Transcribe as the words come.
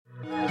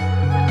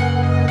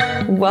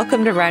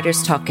Welcome to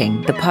Writers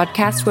Talking, the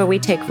podcast where we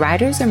take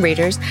writers and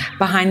readers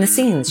behind the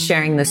scenes,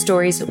 sharing the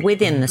stories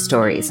within the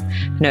stories.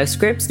 No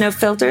scripts, no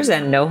filters,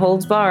 and no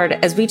holds barred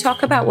as we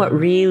talk about what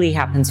really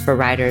happens for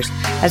writers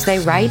as they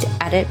write,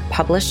 edit,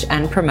 publish,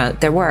 and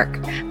promote their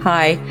work.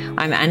 Hi,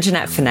 I'm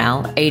Anjanette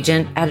Fennell,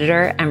 agent,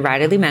 editor, and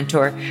writerly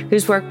mentor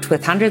who's worked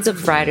with hundreds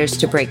of writers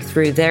to break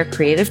through their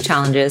creative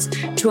challenges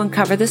to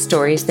uncover the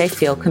stories they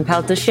feel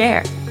compelled to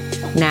share.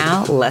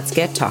 Now, let's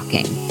get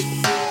talking.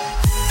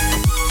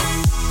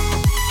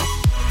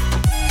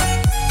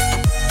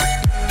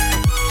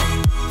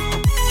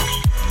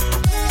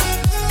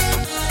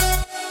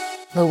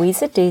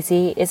 Louisa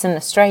Deasey is an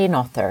Australian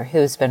author who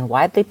has been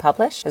widely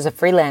published as a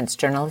freelance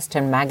journalist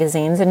in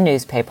magazines and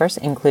newspapers,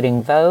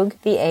 including Vogue,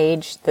 The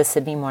Age, the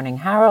Sydney Morning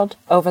Herald,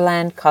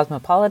 Overland,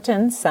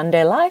 Cosmopolitan,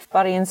 Sunday Life,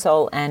 Body and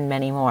Soul, and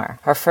many more.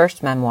 Her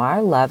first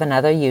memoir, Love and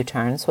Other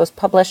U-Turns, was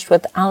published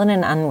with Allen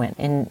and Unwin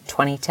in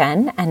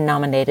 2010 and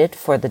nominated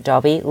for the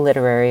Dobby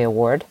Literary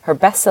Award. Her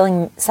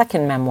best-selling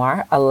second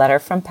memoir, A Letter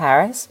from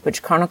Paris,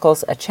 which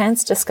chronicles a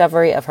chance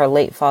discovery of her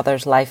late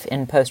father's life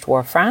in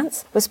post-war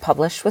France, was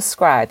published with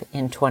Scribe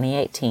in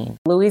 2018.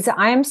 Louisa,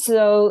 I am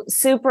so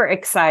super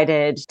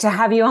excited to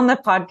have you on the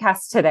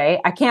podcast today.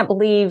 I can't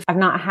believe I've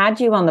not had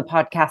you on the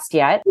podcast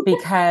yet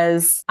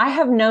because I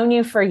have known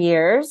you for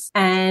years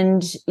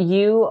and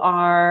you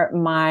are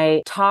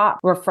my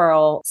top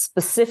referral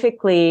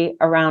specifically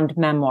around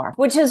memoir,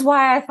 which is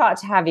why I thought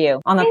to have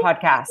you on the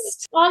podcast.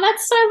 Oh,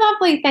 that's so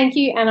lovely. Thank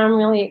you. And I'm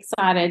really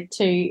excited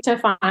to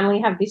finally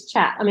have this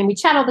chat. I mean, we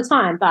chat all the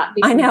time, but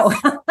I know.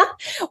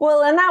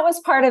 Well, and that was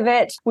part of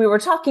it. We were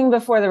talking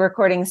before the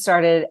recording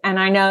started, and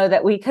I know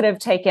that we could have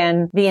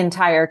taken the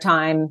entire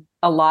time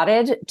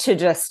allotted to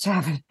just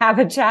have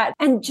a chat.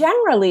 And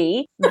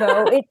generally,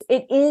 though,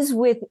 it is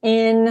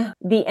within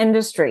the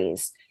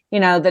industries, you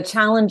know, the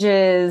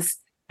challenges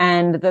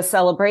and the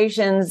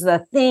celebrations,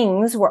 the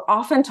things, we're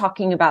often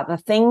talking about the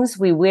things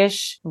we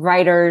wish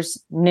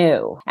writers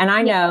knew. And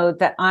I know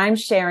that I'm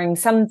sharing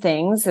some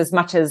things as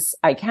much as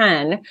I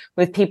can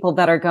with people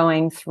that are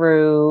going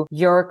through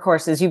your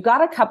courses. You've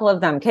got a couple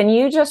of them. Can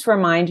you just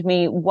remind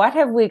me, what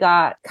have we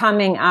got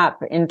coming up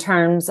in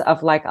terms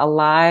of like a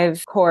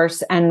live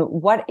course, and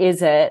what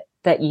is it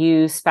that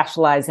you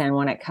specialize in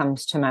when it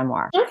comes to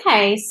memoir?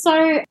 Okay, so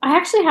I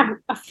actually have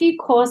a few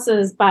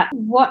courses, but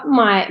what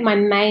my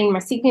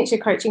signature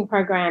coaching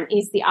program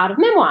is the Art of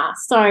Memoir.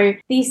 So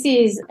this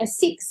is a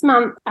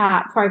 6-month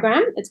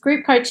program. It's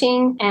group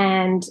coaching,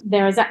 and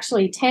there is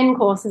actually 10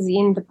 courses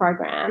in the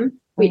program,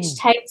 which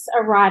takes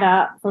a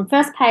writer from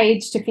first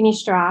page to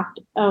finished draft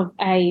of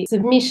a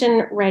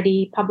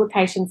submission-ready,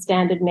 publication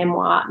standard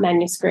memoir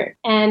manuscript.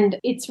 And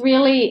it's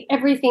really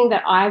everything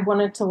that I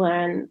wanted to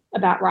learn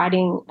about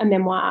writing a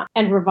memoir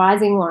and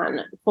revising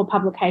one for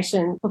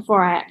publication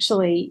before I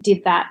actually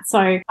did that. So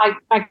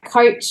I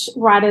coach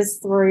writers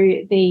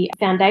through the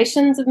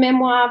foundations of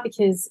memoir,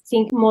 because I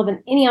think more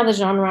than any other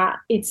genre,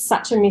 it's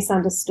such a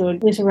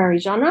misunderstood literary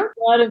genre.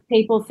 A lot of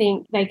people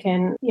think they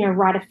can,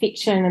 write a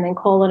fiction and then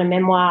call it a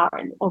memoir,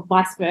 or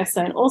vice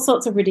versa, and all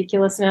sorts of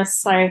ridiculousness.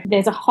 So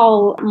there's a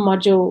whole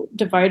module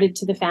devoted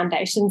to the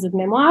foundations of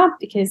memoir,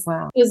 because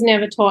it was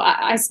never taught.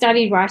 I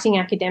studied writing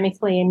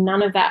academically and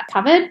none of that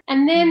covered.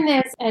 And then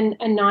there's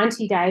a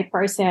 90-day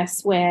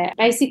process where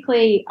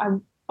basically I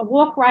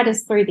walk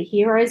writers through the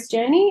hero's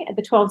journey,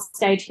 the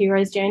 12-stage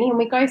hero's journey, and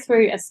we go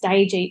through a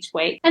stage each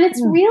week. And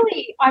it's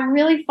I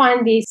really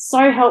find this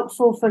so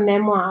helpful for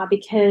memoir,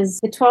 because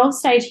the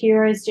 12-stage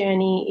hero's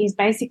journey is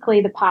basically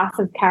the path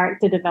of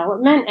character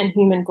development and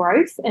human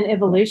growth and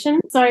evolution.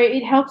 So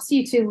it helps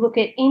you to look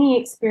at any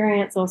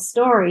experience or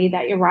story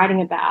that you're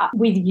writing about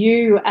with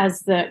you as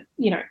the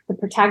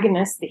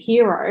protagonist, the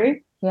hero,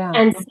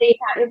 and see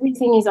how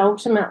everything is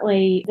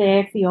ultimately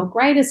there for your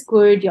greatest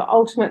good, your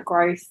ultimate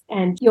growth,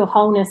 and your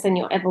wholeness and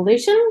your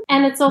evolution.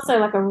 And it's also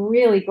like a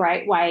really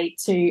great way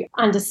to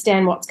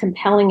understand what's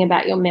compelling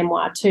about your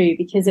memoir too,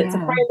 because it's a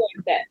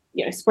framework that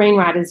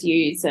screenwriters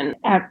use, and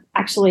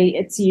actually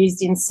it's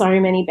used in so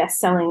many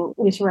best-selling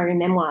literary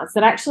memoirs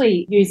that I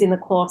actually use in the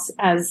course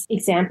as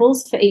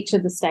examples for each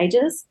of the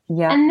stages.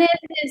 And then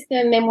there's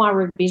the memoir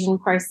revision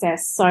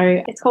process.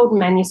 So it's called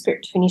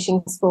Manuscript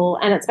Finishing School,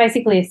 and it's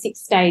basically a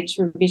 6-stage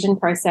revision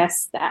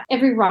process that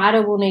every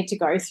writer will need to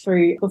go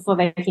through before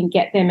they can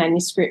get their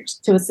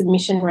manuscript to a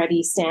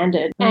submission-ready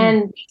standard.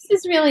 And this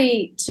is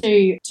really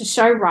to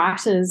show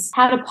writers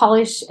how to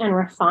polish and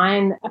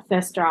refine a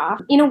first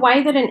draft in a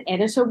way that an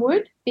editor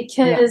would,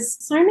 because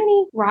so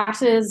many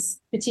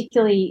writers,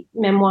 particularly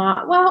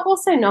memoir, well,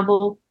 also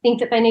novel, think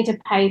that they need to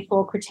pay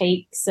for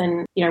critiques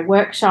and,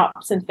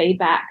 workshops and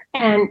feedback.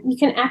 And you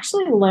can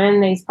actually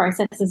learn these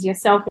processes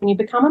yourself, and you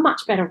become a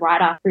much better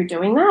writer through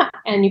doing that.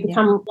 And you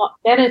become a lot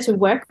better to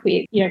work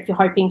with, if you're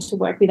hoping to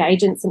work with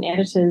agents and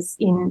editors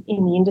in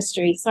the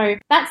industry. So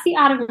that's the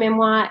Art of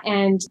Memoir.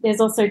 And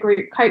there's also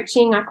group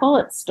coaching. I call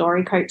it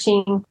story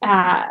coaching,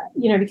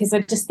 because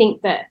I just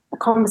think that a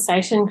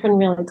conversation can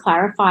really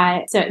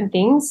clarify certain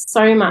things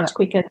so much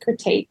quicker,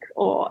 critique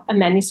or a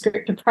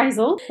manuscript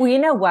appraisal. Well, you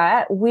know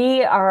what?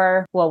 We're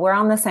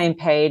on the same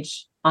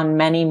page on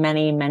many,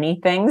 many, many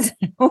things,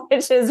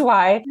 which is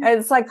why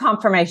it's like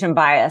confirmation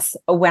bias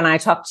when I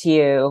talk to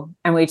you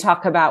and we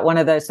talk about one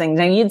of those things.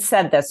 And you'd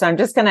said this, so I'm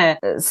just going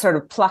to sort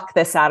of pluck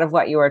this out of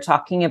what you were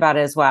talking about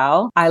as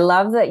well. I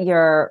love that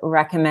you're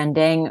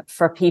recommending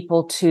for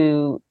people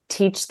to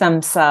teach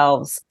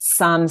themselves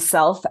some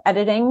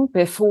self-editing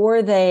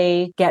before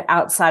they get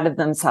outside of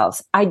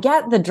themselves. I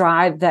get the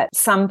drive that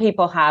some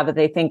people have.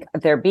 They think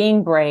they're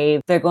being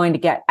brave. They're going to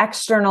get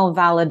external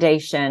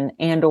validation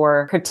and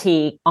or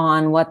critique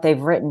on what they've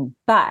written.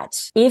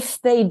 But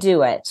if they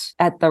do it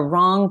at the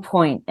wrong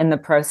point in the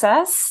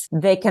process,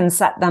 they can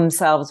set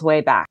themselves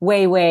way back,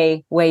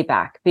 way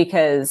back.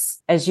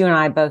 Because as you and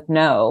I both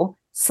know,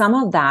 some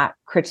of that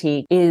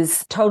critique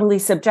is totally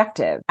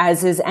subjective,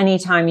 as is any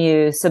time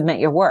you submit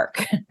your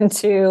work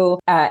to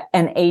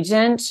an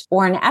agent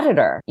or an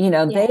editor.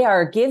 They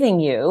are giving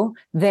you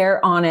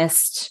their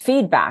honest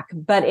feedback,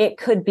 but it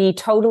could be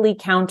totally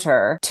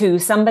counter to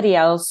somebody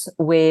else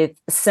with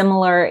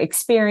similar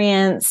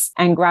experience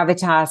and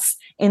gravitas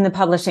in the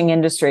publishing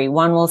industry.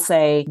 One will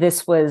say,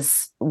 this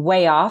was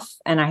way off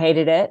and I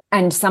hated it.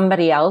 And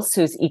somebody else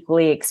who's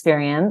equally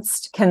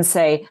experienced can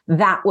say,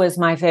 that was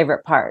my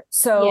favorite part.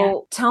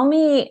 So tell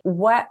me,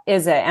 what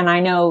is it? And I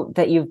know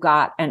that you've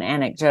got an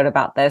anecdote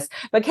about this,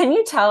 but can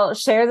you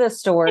share the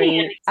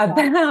story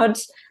about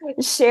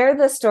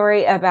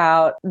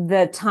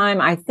the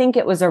time, I think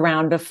it was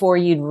around before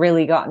you'd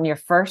really gotten your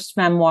first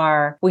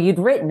memoir. Well, you'd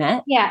written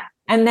it. Yeah.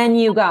 And then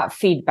you got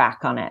feedback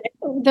on it.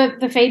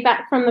 The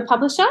feedback from the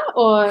publisher,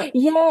 or?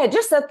 Yeah,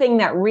 just the thing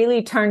that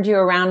really turned you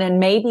around and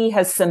maybe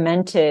has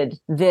cemented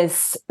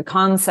this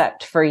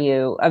concept for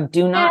you of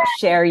do not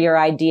share your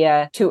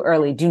idea too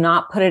early. Do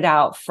not put it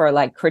out for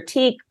like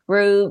critique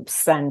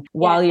groups and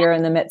while you're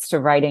in the midst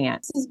of writing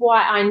it. This is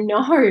why I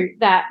know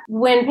that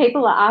when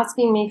people are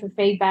asking me for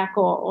feedback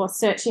or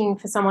searching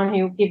for someone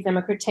who will give them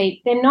a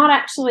critique, they're not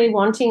actually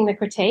wanting the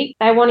critique.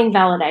 They're wanting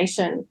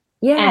validation.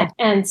 Yeah.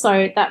 And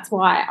so that's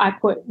why I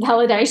put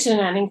validation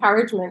and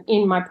encouragement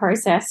in my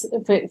process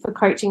for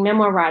coaching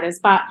memoir writers.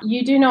 But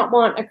you do not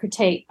want a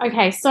critique.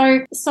 Okay,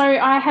 so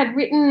I had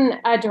written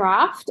a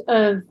draft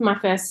of my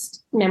first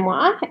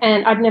memoir,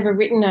 and I'd never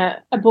written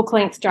a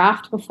book-length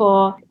draft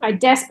before. I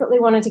desperately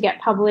wanted to get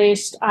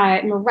published.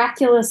 I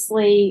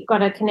miraculously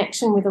got a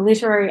connection with a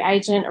literary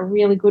agent, a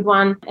really good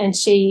one, and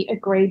she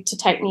agreed to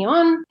take me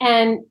on.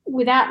 And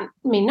without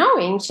me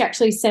knowing, she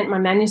actually sent my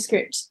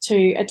manuscript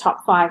to a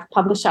top 5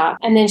 publisher.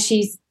 And then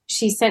she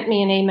sent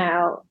me an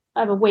email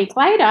of a week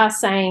later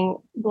saying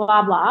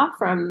blah, blah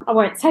from, I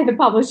won't say the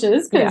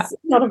publishers because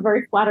it's not a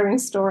very flattering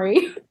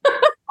story.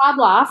 Blah,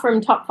 blah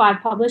from top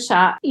 5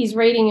 publisher is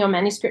reading your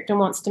manuscript and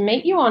wants to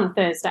meet you on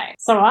Thursday.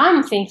 So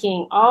I'm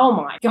thinking, oh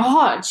my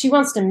God, she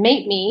wants to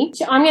meet me.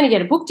 I'm going to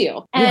get a book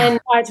deal. And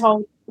I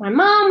told my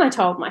mum, I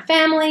told my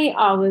family,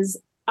 I was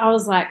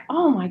like,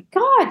 oh my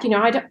God,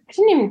 I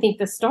didn't even think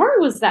the story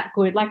was that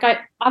good. Like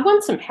I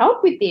want some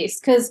help with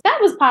this, because that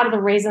was part of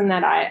the reason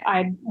that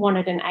I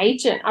wanted an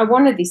agent. I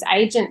wanted this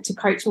agent to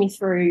coach me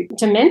through,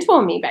 to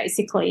mentor me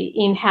basically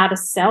in how to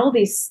sell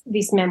this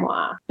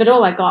memoir. But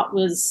all I got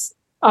was,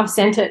 I've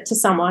sent it to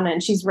someone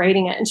and she's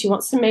reading it and she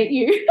wants to meet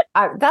you.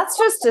 That's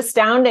just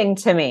astounding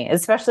to me,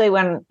 especially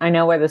when I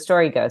know where the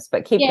story goes,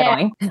 but keep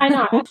going. I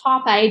know.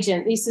 Top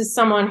agent. This is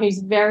someone who's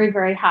very,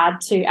 very hard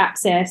to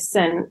access.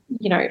 And,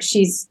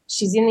 she's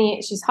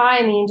high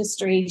in the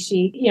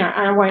industry. And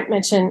I won't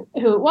mention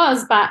who it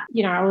was, but,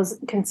 I was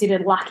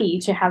considered lucky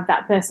to have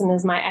that person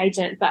as my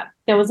agent, but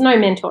there was no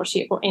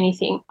mentorship or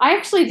anything. I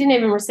actually didn't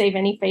even receive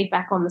any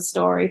feedback on the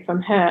story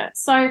from her.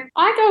 So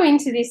I go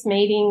into this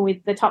meeting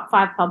with the top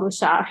 5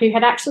 publisher who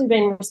had actually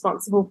been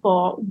responsible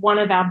for one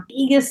of our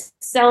biggest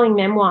selling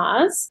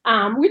memoirs,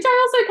 which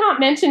I also can't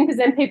mention because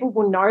then people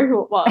will know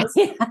who it was.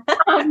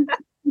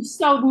 Which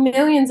sold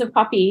millions of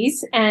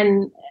copies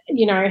and,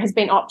 has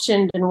been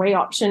optioned and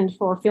re-optioned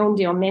for a film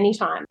deal many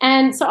times.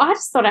 And so I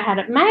just thought I had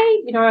it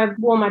made. I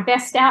wore my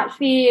best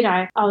outfit.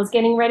 I was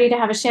getting ready to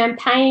have a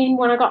champagne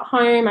when I got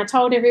home. I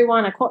told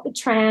everyone, I caught the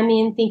tram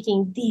in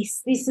thinking,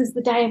 this is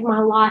the day of my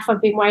life I've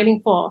been waiting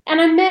for.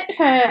 And I met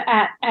her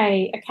at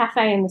a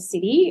cafe in the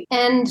city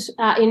and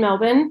in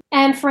Melbourne.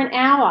 And for an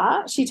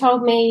hour, she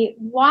told me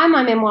why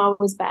my memoir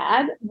was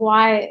bad,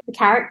 why the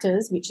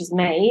characters, which is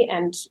me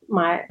and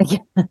my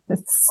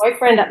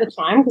boyfriend at the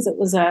time, because it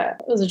was a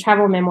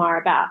travel memoir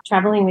about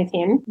traveling with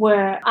him,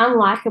 were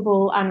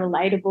unlikable,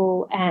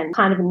 unrelatable, and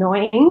kind of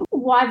annoying.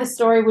 Why the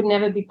story would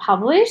never be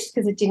published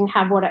because it didn't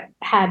have what it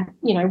had,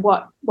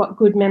 what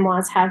good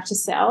memoirs have to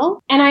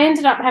sell. And I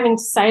ended up having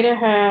to say to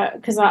her,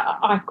 because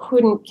I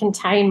couldn't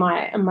contain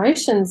my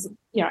emotions,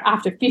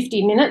 after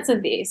 50 minutes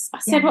of this, I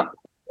said,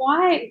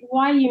 why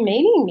are you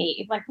meeting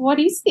me? Like, what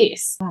is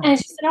this? And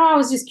she said, I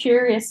was just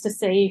curious to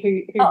see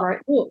who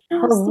wrote the book.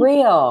 For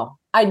real.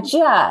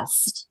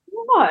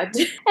 God.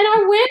 And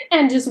I went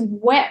and just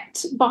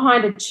wept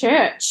behind a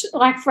church,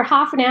 like for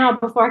half an hour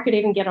before I could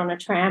even get on a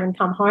tram and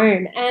come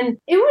home. And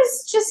it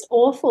was just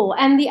awful.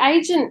 And the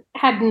agent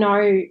had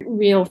no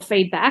real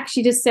feedback.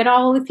 She just said,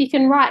 oh, well, if you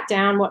can write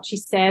down what she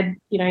said,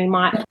 you know, you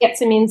might get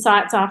some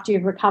insights after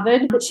you've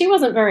recovered. But she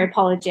wasn't very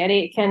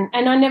apologetic. And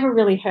I never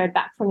really heard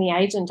back from the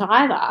agent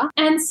either.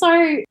 And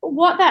so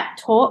what that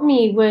taught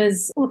me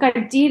was, look, I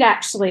did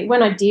actually,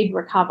 when I did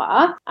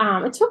recover,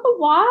 it took a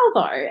while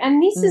though.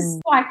 And this is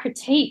why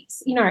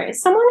critiques, you know,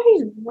 someone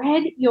who's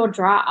read your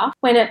draft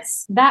when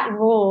it's that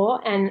raw,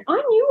 and I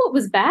knew it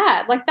was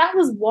bad. Like, that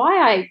was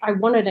why I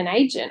wanted an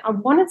agent. I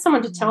wanted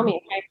someone to tell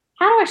me, okay,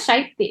 how do I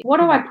shape this? What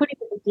do I put in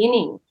the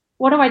beginning?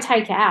 What do I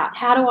take out?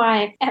 How do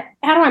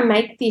I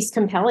make this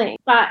compelling?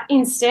 But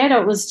instead,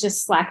 it was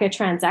just like a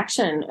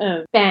transaction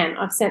of, bam,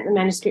 I've sent the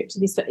manuscript to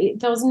this.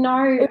 There was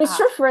no... It was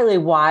just really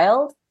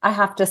wild, I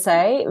have to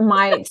say.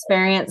 My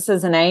experience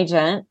as an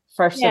agent,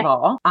 first of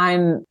all,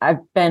 I've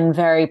been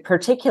very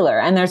particular,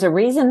 and there's a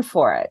reason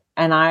for it.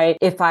 And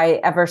if I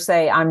ever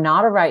say I'm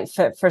not a right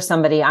fit for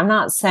somebody, I'm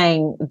not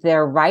saying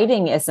their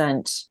writing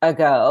isn't a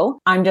go.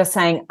 I'm just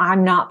saying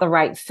I'm not the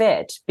right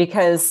fit,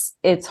 because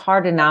it's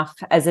hard enough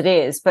as it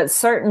is. But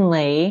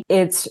certainly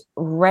it's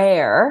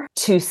rare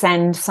to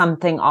send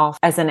something off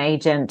as an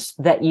agent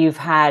that you've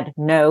had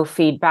no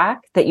feedback,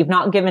 that you've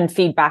not given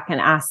feedback and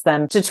asked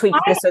them to tweak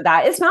this or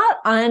that. It's not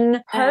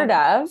unheard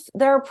of.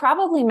 There are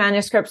probably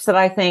manuscripts that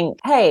I think,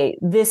 hey,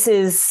 this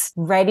is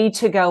ready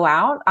to go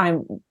out. I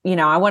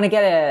want to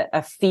get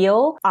a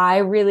feel. I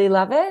really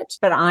love it,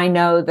 but I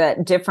know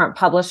that different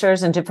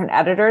publishers and different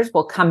editors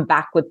will come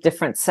back with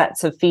different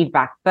sets of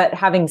feedback. But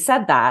having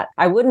said that,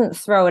 I wouldn't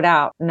throw it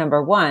out,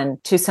 number one,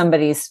 to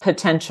somebody's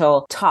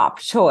potential top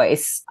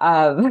choice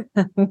of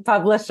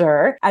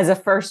publisher as a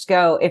first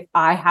go if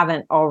I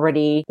haven't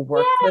already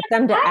worked with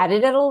them to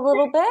edit it a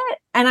little bit.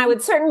 And I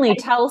would certainly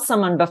tell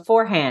someone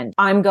beforehand,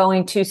 I'm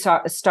going to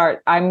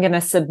I'm going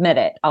to submit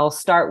it. I'll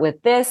start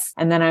with this,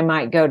 and then I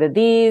might go to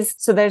these.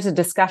 So there's a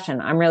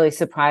discussion. I'm really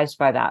surprised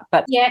by that.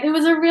 But yeah, it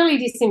was a really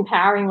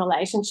disempowering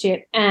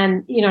relationship.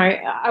 And, you know,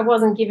 I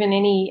wasn't given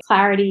any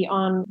clarity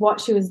on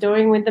what she was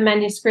doing with the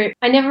manuscript.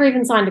 I never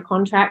even signed a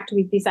contract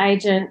with this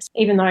agent,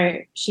 even though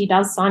she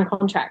does sign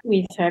contract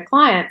with her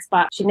clients,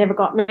 but she never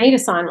got me to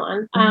sign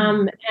one.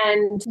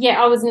 And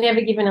yeah, I was never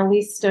given a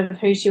list of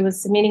who she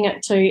was submitting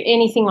it to,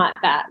 anything like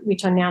that,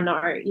 which I now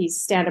know is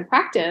standard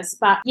practice.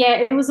 But yeah,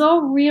 it was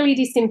all really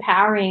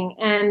disempowering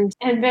and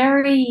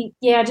very,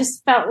 I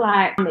just felt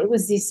like it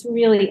was this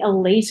really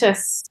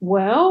elitist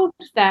world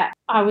that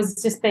I was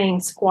just being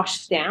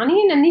squashed down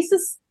in. And this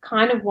is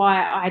kind of why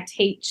I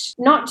teach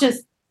not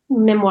just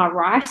memoir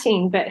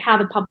writing, but how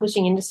the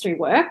publishing industry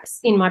works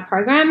in my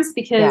programs,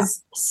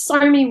 because so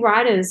many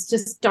writers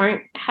just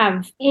don't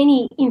have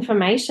any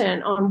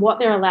information on what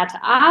they're allowed to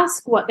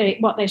ask, what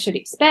they should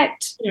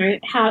expect, you know,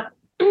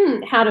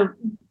 how to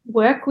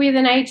work with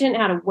an agent,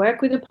 how to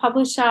work with a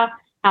publisher,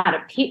 how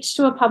to pitch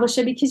to a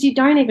publisher, because you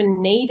don't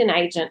even need an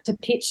agent to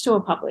pitch to a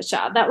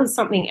publisher. That was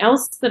something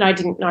else that I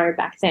didn't know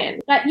back then.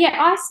 But yeah,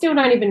 I still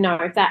don't even know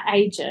if that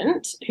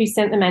agent who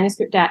sent the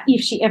manuscript out,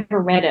 if she ever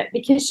read it,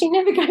 because she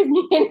never gave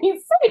me any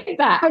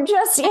feedback.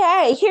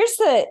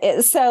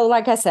 So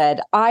like I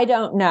said, I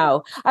don't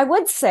know. I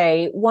would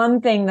say one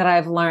thing that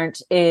I've learned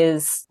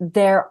is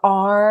there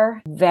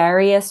are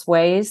various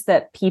ways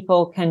that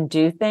people can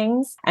do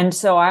things. And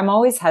so I'm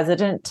always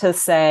hesitant to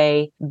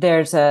say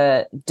there's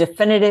a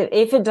definitive,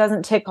 if it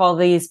doesn't tick all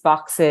these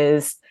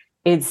boxes,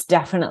 it's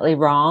definitely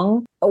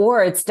wrong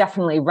or it's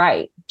definitely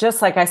right.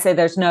 Just like I say,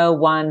 there's no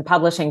one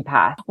publishing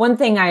path. One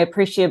thing I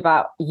appreciate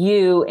about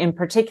you in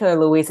particular,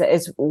 Louisa,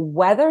 is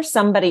whether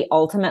somebody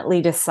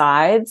ultimately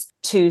decides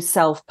to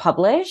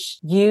self-publish,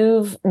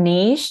 you've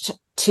niched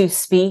to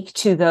speak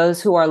to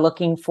those who are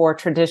looking for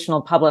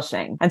traditional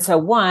publishing. And so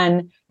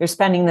one, you're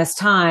spending this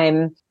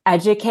time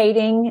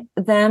educating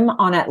them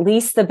on at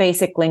least the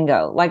basic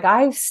lingo. Like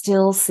I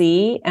still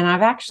see, and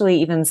I've actually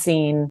even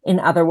seen in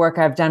other work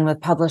I've done with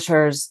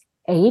publishers,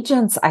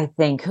 agents, I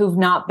think, who've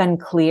not been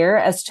clear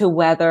as to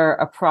whether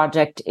a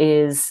project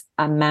is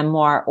a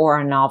memoir or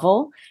a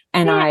novel.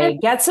 And I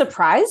get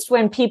surprised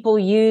when people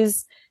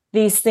use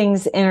these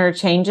things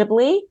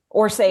interchangeably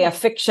or say a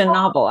fiction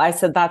novel. I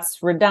said, that's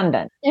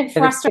redundant. It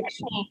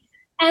frustrates me.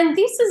 And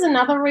this is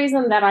another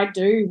reason that I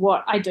do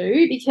what I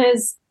do,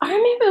 because I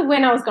remember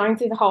when I was going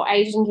through the whole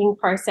agenting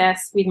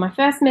process with my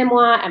first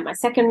memoir and my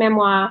second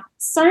memoir,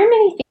 so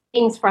many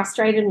things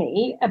frustrated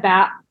me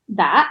about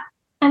that.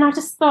 And I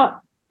just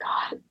thought,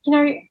 God, you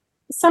know,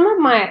 some of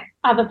my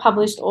other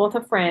published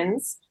author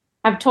friends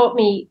have taught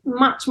me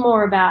much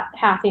more about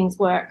how things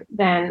work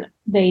than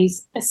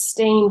these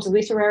esteemed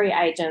literary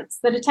agents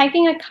that are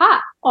taking a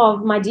cut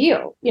of my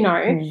deal, you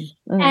know,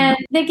 and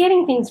they're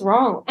getting things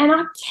wrong. And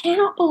I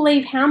cannot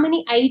believe how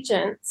many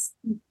agents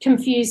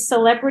confuse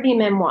celebrity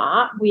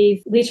memoir with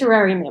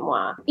literary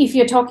memoir. If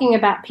you're talking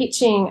about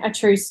pitching a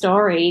true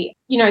story,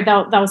 you know,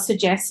 they'll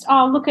suggest,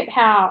 oh, look at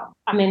how,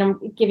 I mean, I'm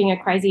giving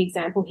a crazy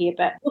example here,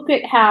 but look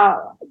at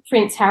how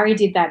Prince Harry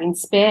did that in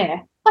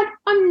Spare. like,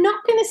 I'm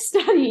not going to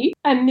study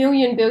a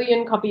million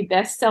billion copy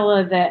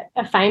bestseller that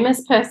a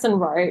famous person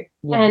wrote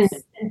and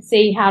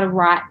see how to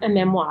write a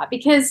memoir,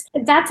 because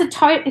that's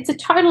it's a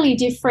totally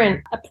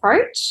different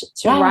approach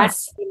to writing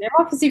a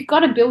memoir, because you've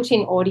got a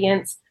built-in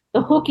audience.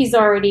 The hook is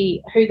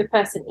already who the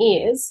person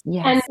is.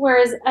 Yes. And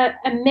whereas a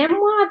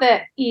memoir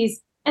that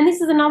is, and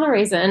this is another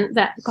reason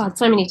that, God,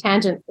 so many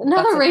tangents.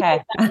 Another reason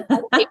that I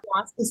pick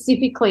memoir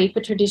specifically for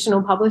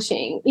traditional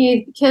publishing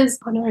is because,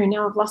 oh no,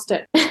 now I've lost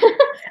it.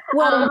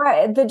 Well,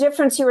 the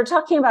difference you were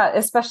talking about,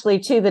 especially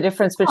too, the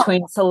difference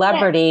between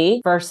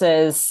celebrity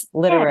versus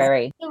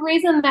literary. Yes. The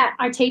reason that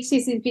I teach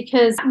this is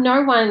because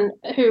no one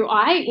who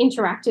I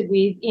interacted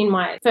with in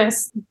my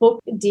first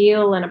book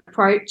deal and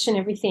approach and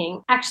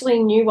everything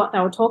actually knew what they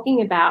were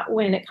talking about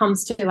when it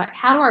comes to, like,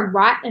 how do I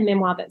write a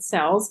memoir that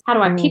sells? How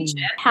do I pitch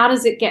it? How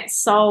does it get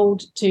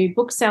sold to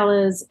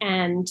booksellers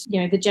and,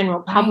 you know, the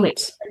general public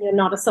when you're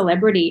not a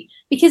celebrity?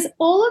 Because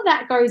all of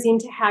that goes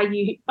into how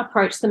you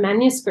approach the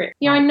manuscript.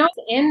 You know, I know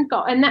the end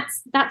goal, and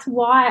that's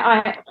why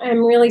I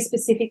am really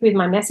specific with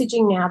my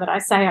messaging now, that I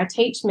say I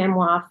teach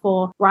memoir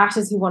for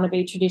writers who want to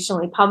be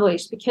traditionally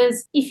published.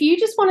 Because if you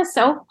just want to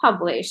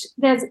self-publish,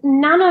 there's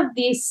none of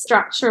this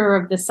structure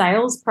of the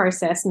sales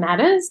process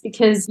matters,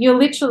 because you're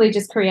literally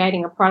just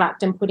creating a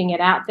product and putting it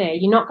out there.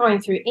 You're not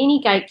going through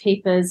any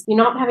gatekeepers. You're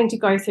not having to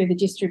go through the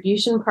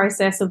distribution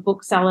process of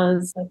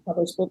booksellers. Those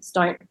published books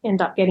don't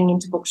end up getting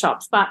into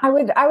bookshops. But I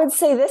would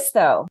say this,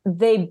 though.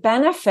 They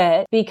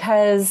benefit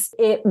because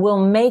it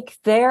will make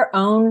their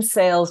own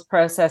sales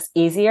process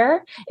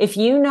easier. If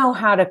you know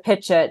how to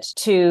pitch it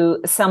to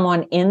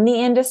someone in the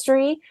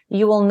industry,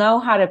 you will know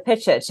how to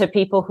pitch it to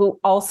people who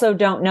also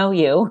don't know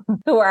you,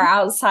 who are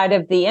outside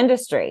of the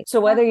industry. So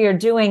whether you're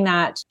doing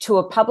that to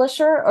a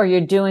publisher or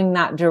you're doing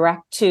that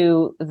direct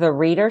to the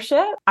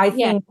readership, I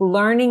think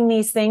learning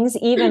these things,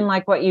 even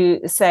like what you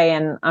say,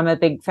 and I'm a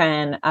big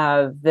fan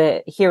of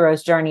the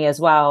hero's journey as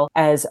well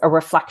as a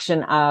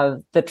reflection of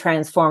the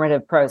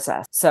transformative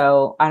process.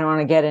 So I don't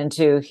want to get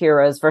into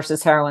heroes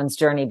versus heroines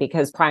journey,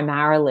 because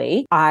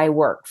primarily I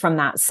work from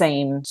that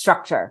same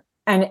structure.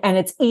 And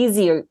it's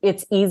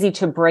easy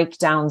to break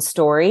down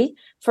story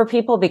for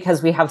people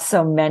because we have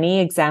so many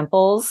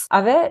examples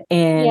of it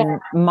in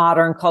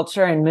modern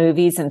culture and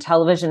movies and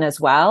television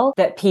as well,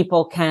 that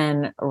people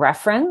can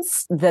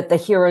reference, that the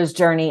hero's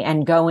journey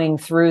and going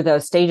through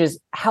those stages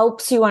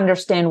helps you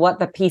understand what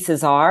the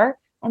pieces are.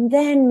 And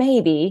then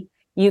maybe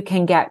you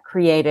can get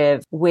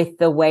creative with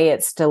the way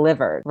it's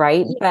delivered,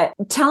 right? But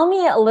tell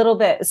me a little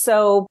bit.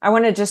 So I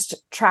want to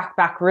just track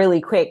back really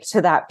quick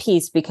to that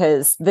piece,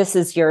 because this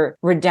is your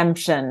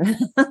redemption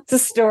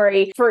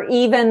story for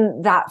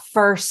even that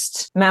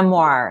first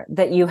memoir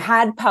that you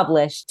had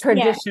published.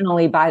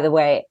 Traditionally, by the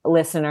way,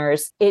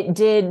 listeners, it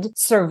did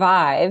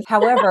survive.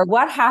 However,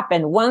 what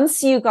happened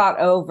once you got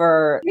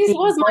over this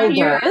was my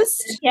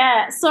heroes?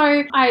 Yeah.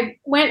 So I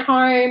went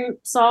home,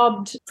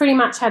 sobbed, pretty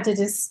much had to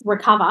just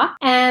recover.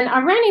 And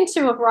I ran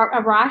into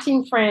a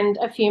writing friend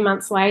a few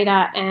months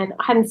later, and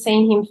I hadn't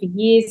seen him for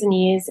years and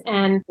years.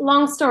 And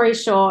long story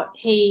short,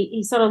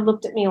 he sort of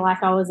looked at me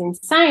like I was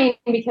insane,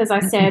 because I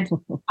said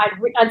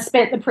I'd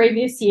spent the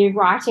previous year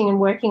writing and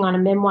working on a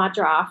memoir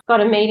draft, got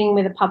a meeting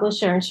with a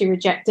publisher and she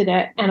rejected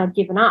it, and I'd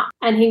given up.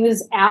 And he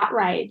was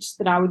outraged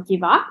that I would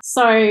give up.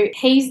 So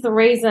he's the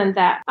reason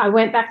that I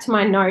went back to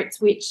my notes,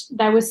 which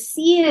they were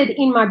seared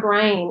in my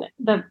brain,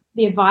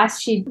 the advice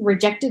she'd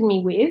rejected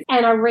me with,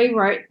 and I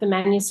rewrote the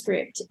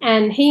manuscript.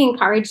 And he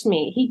encouraged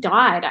me. He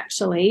died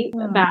actually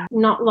about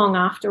not long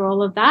after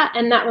all of that.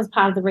 And that was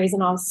part of the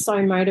reason I was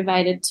so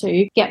motivated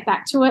to get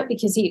back to it,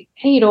 because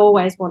he'd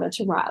always wanted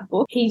to write a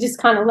book. He just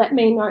kind of let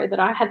me know that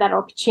I had that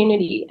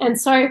opportunity. And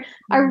so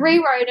I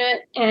rewrote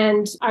it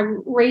and I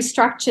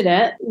restructured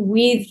it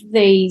with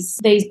these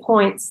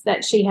points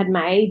that she had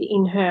made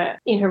in her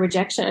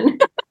rejection.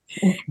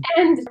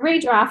 And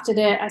redrafted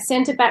it. I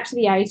sent it back to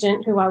the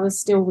agent who I was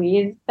still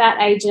with. That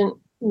agent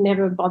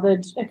never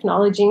bothered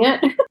acknowledging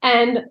it.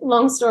 And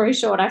long story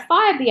short, I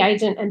fired the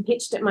agent and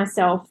pitched it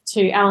myself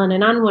to Allen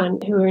and Unwin,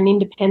 who are an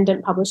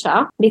independent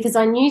publisher, because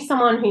I knew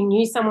someone who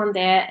knew someone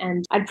there,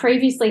 and I'd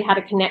previously had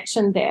a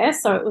connection there.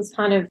 So it was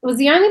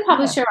the only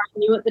publisher I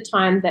knew at the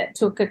time that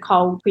took a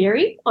cold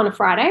query on a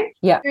Friday.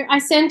 Yeah. So I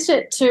sent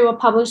it to a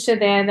publisher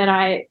there that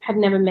I had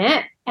never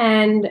met.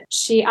 And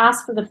she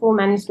asked for the full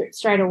manuscript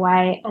straight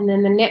away. And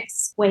then the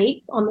next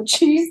week, on the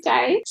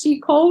Tuesday, she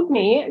called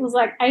me. It was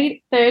like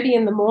 8:30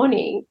 in the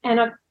morning. And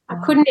I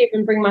couldn't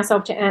even bring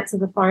myself to answer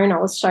the phone. I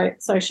was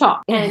so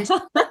shocked. And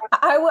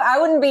I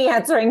wouldn't be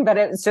answering, but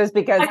it's just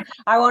because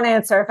I won't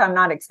answer if I'm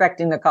not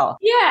expecting the call.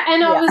 Yeah.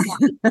 And I was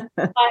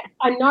like,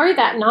 I know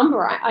that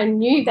number. I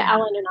knew the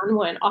Allen and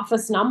Unwin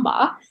office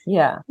number.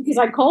 Yeah. Because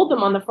I called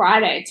them on the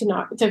Friday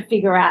to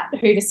figure out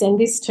who to send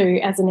this to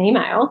as an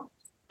email.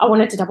 I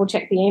wanted to double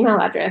check the email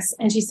address.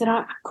 And she said,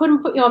 I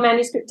couldn't put your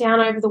manuscript down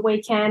over the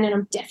weekend and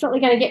I'm definitely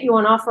going to get you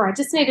an offer. I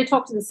just need to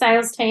talk to the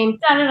sales team.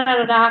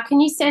 Can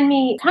you send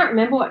me, I can't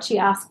remember what she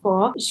asked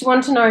for. She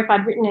wanted to know if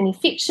I'd written any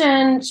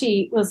fiction.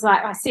 She was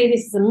like, I see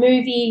this as a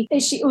movie.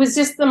 It was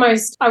just the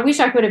most, I wish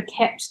I could have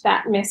kept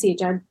that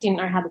message. I didn't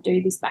know how to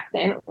do this back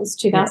then. It was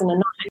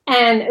 2009. Yeah.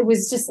 And it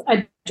was just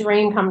a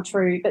dream come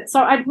true. But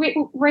so I'd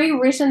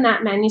rewritten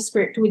that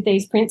manuscript with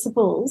these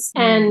principles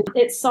and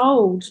it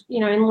sold,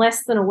 in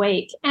less than a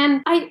week.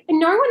 And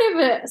no one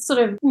ever sort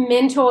of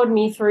mentored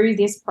me through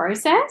this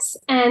process.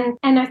 And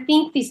I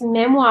think this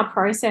memoir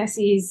process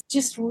is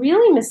just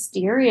really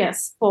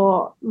mysterious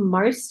for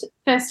most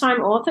first-time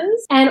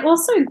authors and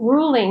also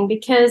grueling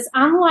because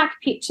unlike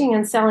pitching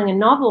and selling a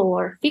novel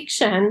or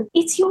fiction,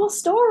 it's your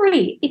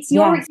story. It's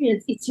your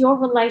experience. It's your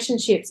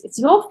relationships. It's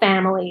your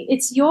family.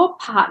 It's your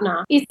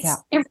partner. It's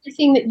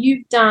everything that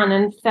you've done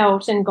and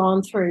felt and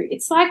gone through.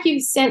 It's like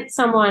you've sent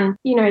someone,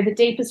 the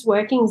deepest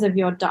workings of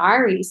your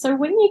diary. So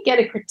when you get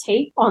a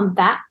critique on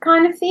that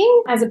kind of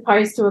thing, as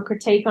opposed to a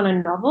critique on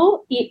a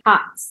novel, it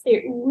cuts.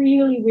 It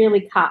really,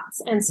 really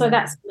cuts. And so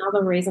that's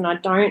another reason I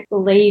don't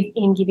believe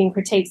in giving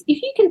critiques.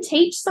 If you can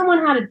teach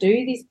someone how to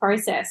do this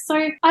process.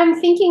 So I'm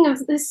thinking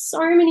of, there's so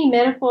many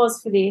metaphors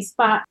for this,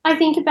 but I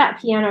think about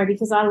piano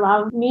because I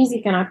love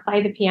music and I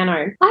play the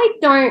piano. I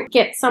don't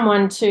get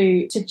someone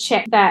to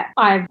check that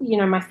I've,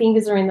 my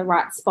fingers are in the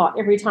right spot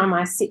every time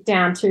I sit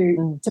down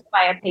to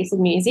play a piece of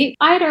music.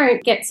 I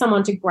don't get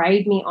someone to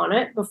grade me on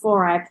it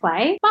before I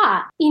play.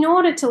 But in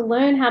order to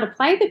learn how to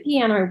play the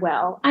piano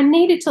well, I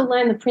needed to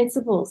learn the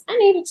principles. I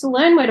needed to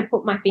learn where to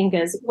put my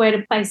fingers, where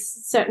to place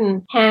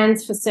certain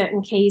hands for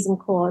certain keys and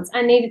chords.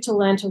 I needed to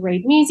learn to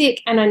read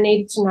music and I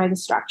needed to know the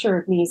structure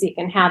of music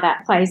and how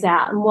that plays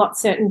out and what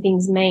certain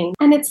things mean.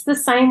 And it's the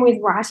same with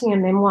writing a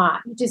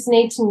memoir. You just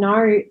need to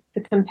know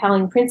the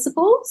compelling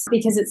principles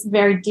because it's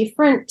very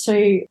different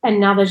to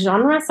another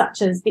genre such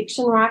as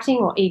fiction writing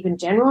or even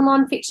general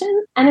nonfiction.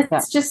 And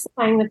it's just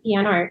playing the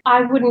piano.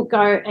 I wouldn't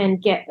go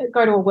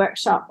to a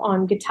workshop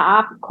on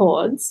guitar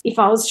chords if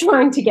I was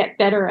trying to get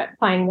better at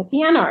playing the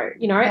piano,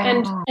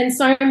 and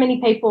so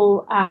many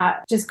people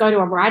just go to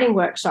a writing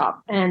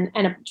workshop and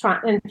try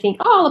and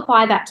think, I'll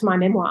apply that to my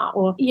memoir.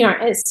 Or,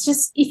 it's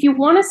just, if you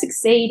want to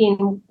succeed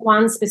in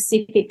one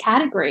specific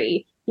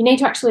category, you need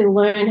to actually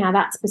learn how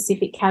that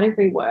specific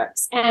category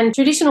works. And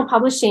traditional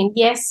publishing,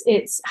 yes,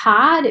 it's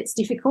hard, it's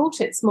difficult,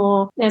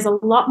 there's a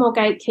lot more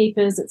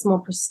gatekeepers, it's more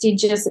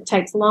prestigious, it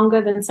takes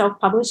longer than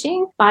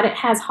self-publishing, but it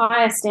has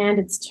higher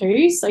standards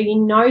too. So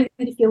that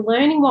if you're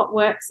learning what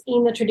works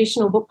in the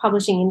traditional book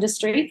publishing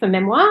industry for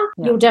memoir,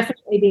 you'll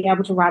definitely be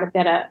able to write a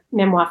better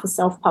memoir for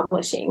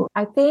self-publishing.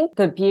 I think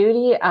the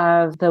beauty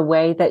of the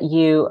way that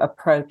you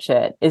approach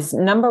it is,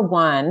 number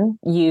one,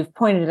 you've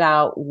pointed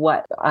out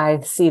what I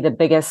see the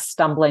biggest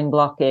stumbling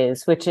block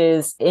is, which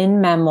is in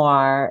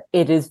memoir,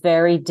 it is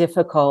very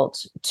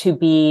difficult to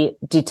be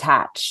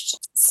detached.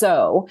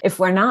 So if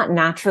we're not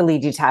naturally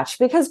detached,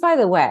 because by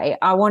the way,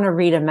 I want to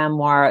read a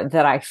memoir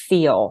that I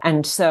feel.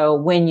 And so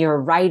when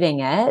you're writing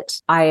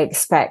it, I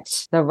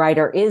expect the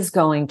writer is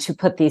going to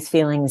put these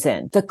feelings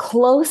in. The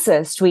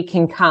closest we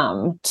can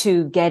come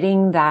to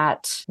getting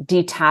that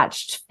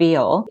detached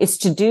feel is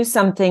to do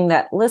something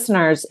that,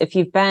 listeners, if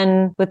you've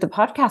been with the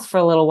podcast for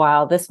a little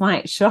while, this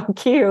might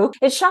shock you.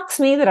 It shocks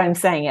me that I'm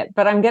saying it,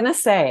 but I'm going to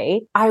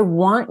say, I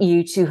want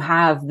you to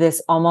have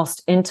this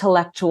almost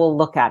intellectual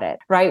look at it,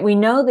 right? We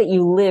know that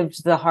you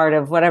lived the heart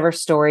of whatever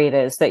story it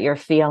is that you're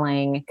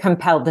feeling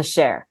compelled to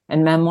share.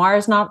 And memoir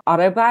is not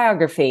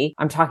autobiography.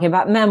 I'm talking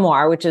about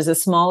memoir, which is a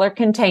smaller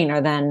container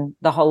than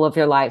the whole of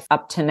your life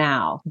up to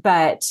now.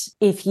 But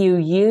if you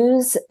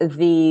use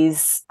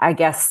these, I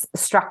guess,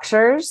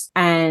 structures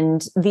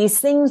and these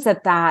things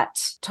that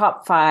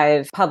top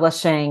 5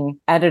 publishing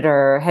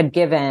editor had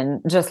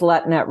given, just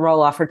letting it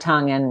roll off her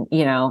tongue and,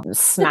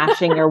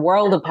 smashing your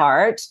world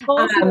apart.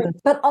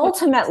 But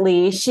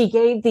ultimately, she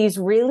gave these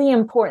really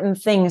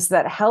important things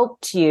that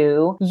helped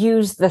you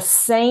use the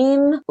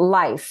same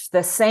life,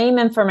 the same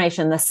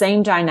information, the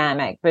same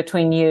dynamic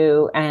between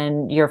you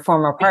and your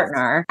former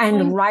partner,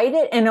 and write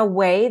it in a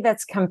way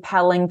that's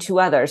compelling to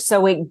others.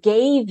 So it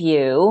gave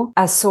you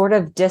a sort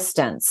of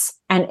distance,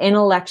 an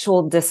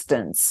intellectual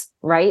distance,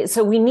 right?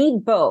 So we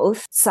need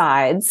both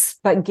sides,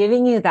 but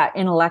giving you that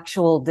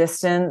intellectual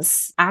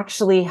distance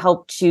actually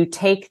helped you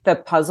take the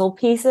puzzle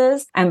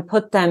pieces and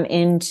put them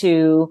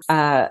into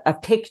a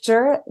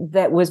picture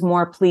that was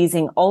more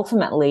pleasing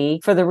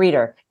ultimately for the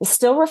reader. It's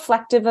still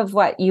reflective of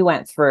what you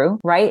went through,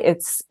 right?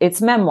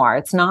 It's memoir.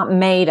 It's not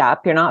made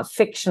up. You're not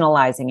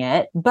fictionalizing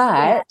it,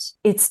 but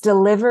it's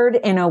delivered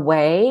in a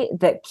way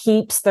that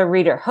keeps the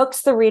reader,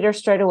 hooks the reader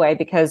straight away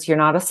because you're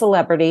not a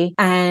celebrity,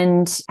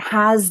 and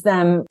has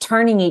them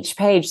turning each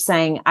page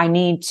saying, I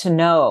need to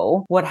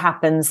know what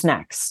happens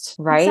next,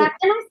 right?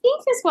 Exactly. And I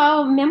think as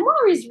well,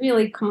 memoir is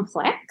really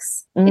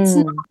complex.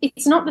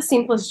 It's not the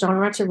simplest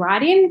genre to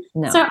write in.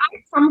 No. So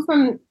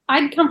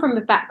I'd come from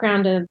a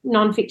background of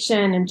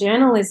nonfiction and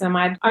journalism.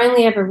 I'd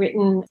only ever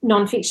written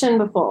nonfiction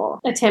before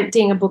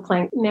attempting a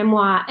book-length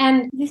memoir.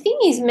 And the thing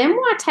is,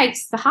 memoir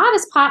takes the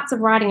hardest parts of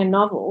writing a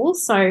novel,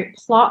 so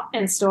plot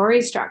and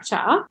story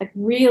structure. Like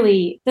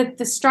really,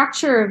 the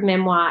structure of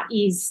memoir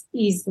is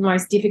the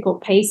most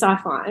difficult piece, I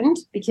find,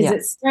 because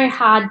it's very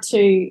hard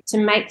to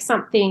make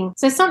something.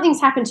 So something's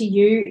happened to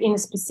you in a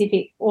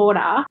specific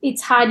order.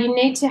 It's hard. You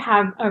need to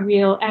have a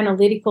real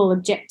analytical,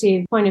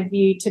 objective point of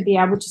view to be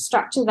able to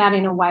structure that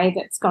in a way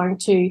that's going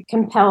to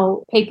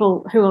compel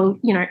people who are,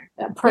 you know,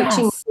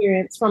 approaching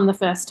experience from the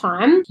first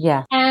time.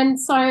 Yeah. And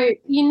so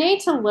you need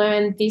to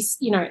learn this,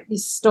 you know,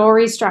 this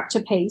story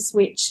structure piece,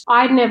 which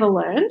I'd never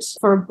learned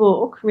for a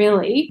book,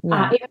 really.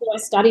 Even though I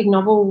studied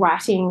novel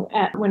writing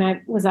when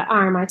I was at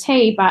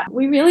RMIT, but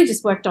we really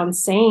just worked on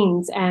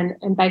scenes and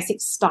basic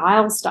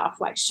style stuff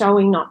like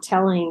showing, not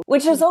telling.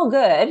 Which is all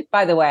good,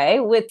 by the way.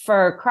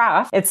 For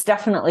craft, it's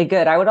definitely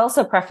good. I would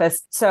also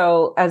preface,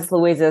 so as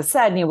Louisa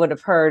said, and you would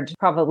have heard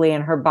probably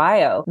in her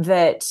bio,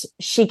 that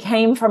she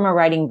came from a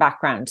writing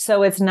background.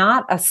 So it's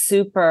not a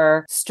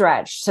super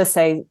stretch to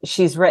say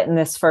she's written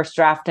this first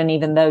draft. And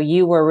even though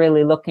you were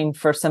really looking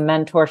for some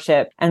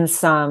mentorship and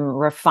some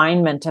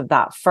refinement of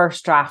that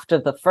first draft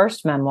of the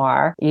first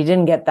memoir, you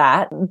didn't get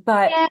that.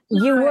 But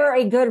you were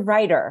a good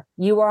writer.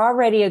 You were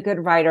already a good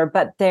writer.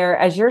 But there,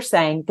 as you're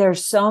saying,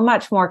 there's so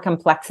much more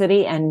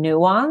complexity and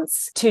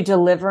nuance to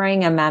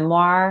delivering a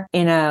memoir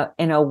in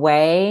a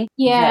way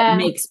that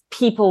makes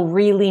people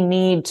really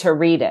need to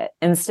read it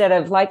instead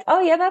of like,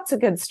 oh yeah, that's a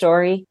good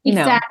story.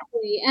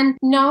 Exactly. And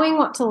knowing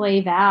what to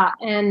leave out.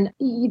 And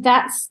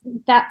that's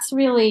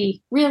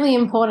really, really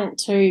important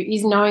too,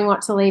 is knowing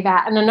what to leave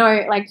out. And I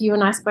know like you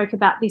and I spoke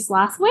about this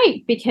last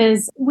week,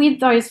 because with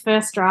those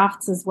first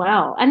drafts as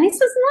well, and this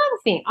was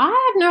another thing, I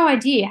had no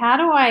idea, how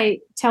do I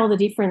tell the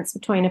difference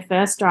between a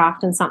first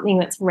draft and something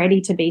that's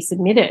ready to be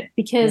submitted?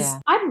 Because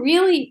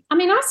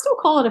I still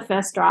call it a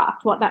first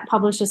draft, what that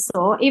publisher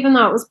saw, even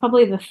though it was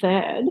probably the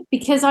third,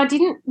 because I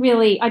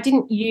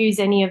didn't use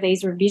any of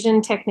these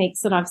revision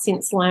techniques that I've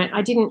since learned.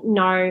 I didn't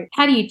know,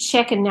 how do you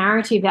check a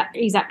narrative that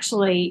is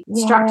actually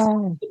structured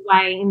in a good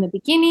way in the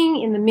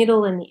beginning, in the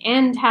middle, and the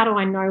end? How do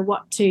I know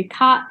what to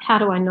cut? How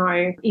do I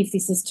know if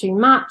this is too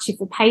much, if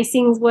the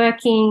pacing's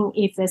working,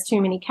 if there's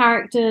too many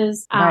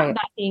characters, that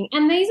thing.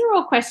 And these are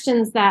all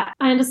questions that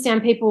I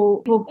understand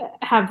people will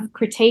have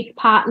critique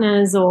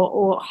partners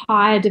or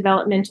hire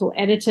developmental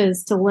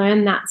editors to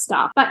learn that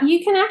stuff. But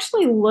you can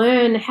actually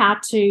learn how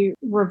to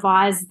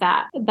revise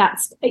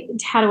that's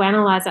how to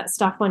analyze that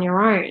stuff on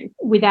your own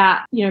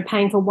without, you know,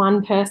 paying for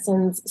one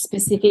person's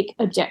specific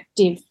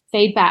objective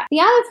feedback. The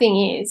other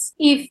thing is,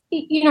 if,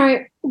 you know,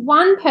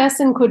 one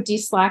person could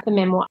dislike the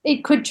memoir,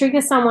 it could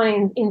trigger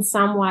someone in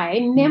some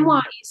way.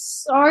 Memoir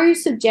is so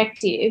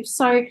subjective.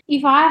 So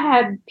if I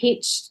had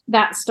pitched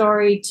that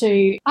story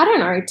to, I don't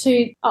know,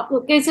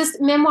 look, it's just,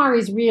 memoir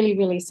is really,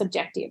 really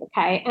subjective,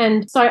 okay?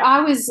 And so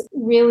I was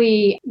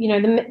really, you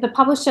know, the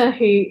publisher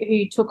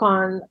who took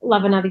on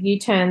Love and Other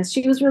U-Turns,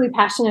 she was really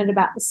passionate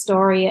about the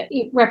story.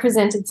 It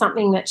represented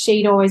something that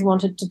she'd always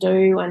wanted to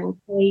do and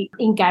really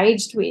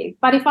engaged with.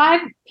 But if I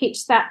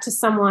pitched that to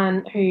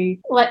someone who,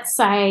 let's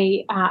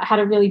say, had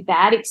a really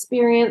bad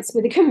experience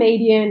with a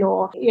comedian,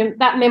 or, you know,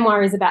 that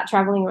memoir is about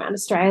traveling around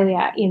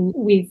Australia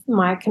with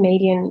my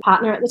comedian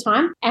partner at the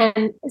time.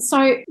 And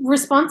so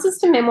responses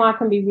to memoir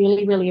can be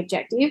really, really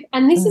objective.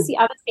 And this is the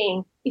other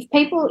thing.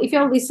 If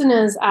your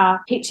listeners are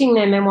pitching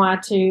their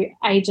memoir to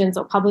agents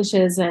or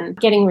publishers and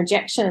getting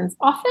rejections,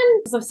 often,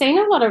 because I've seen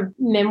a lot of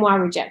memoir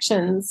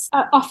rejections,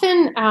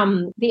 often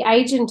the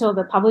agent or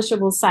the publisher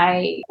will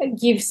say,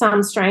 give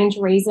some strange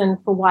reason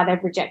for why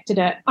they've rejected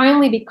it,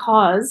 only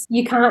because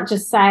you can't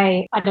just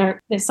say,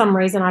 there's some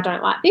reason I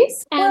don't like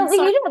this. And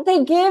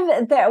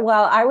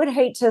I would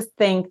hate to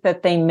think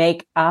that they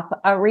make up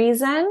a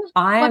reason.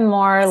 I'm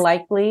more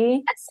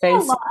likely.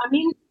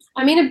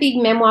 I'm in a big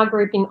memoir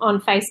group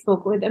on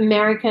Facebook with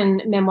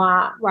American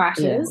memoir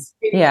writers.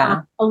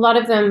 Yeah. A lot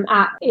of them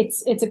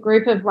it's a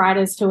group of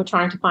writers who are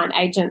trying to find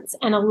agents,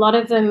 and a lot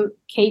of them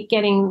keep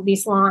getting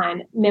this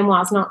line,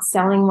 memoir's not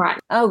selling right.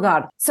 Oh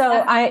God.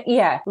 So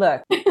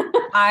look,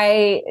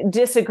 I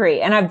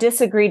disagree, and I've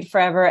disagreed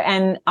forever,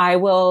 and I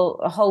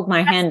will hold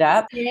my hand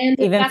up,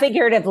 even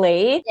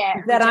figuratively,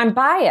 that I'm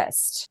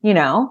biased, you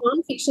know.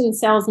 Nonfiction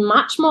sells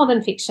much more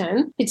than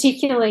fiction,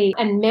 particularly,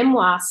 and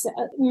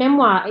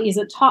memoir is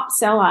a top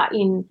seller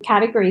in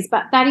categories,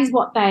 but that is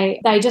what they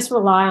just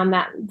rely on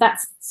that.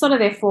 That's sort of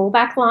their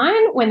fallback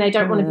line when they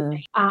don't want to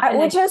be.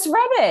 Which is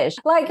rubbish.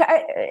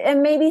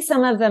 And maybe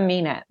some of them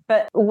mean it,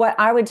 but what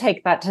I would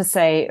take that to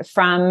say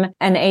from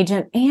an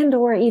agent and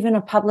or even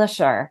a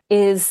publisher is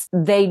is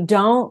they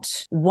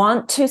don't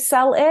want to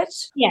sell it,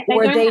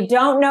 or they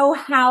don't know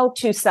how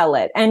to sell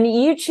it. And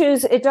you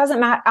choose, it doesn't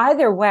matter.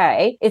 Either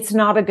way, it's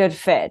not a good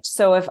fit.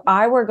 So if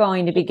I were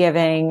going to be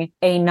giving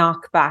a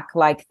knockback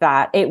like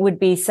that, it would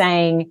be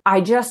saying,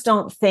 I just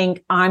don't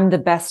think I'm the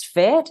best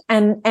fit.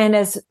 And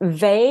as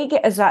vague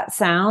as that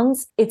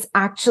sounds, it's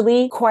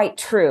actually quite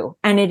true.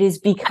 And it is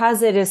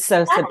because it is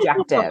so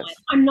subjective.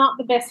 I'm not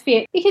the best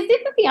fit. Because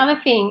this is the other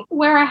thing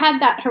where I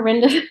had that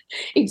horrendous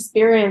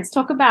experience.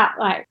 Talk about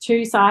like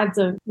two sides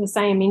of the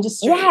same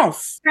industry.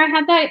 Yes. I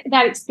had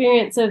that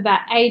experience of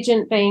that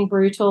agent being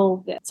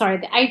brutal.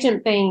 The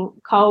agent being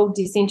cold,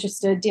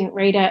 disinterested, didn't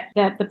read it.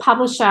 The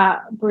publisher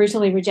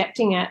brutally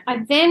rejecting it. I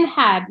then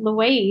had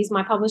Louise,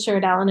 my publisher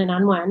at Allen and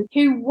Unwin,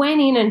 who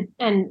went in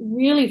and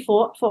really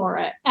fought for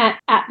it at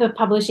the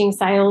publishing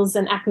sales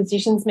and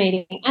acquisitions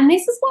meeting. And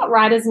this is what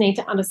writers need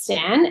to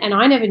understand, and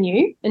I never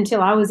knew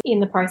until I was in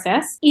the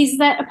process, is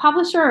that a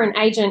publisher or an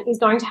agent is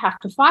going to have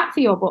to fight for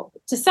your book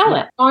to sell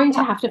it, going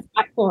to have to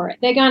fight for it.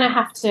 They're going to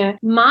have to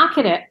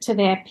market it to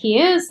their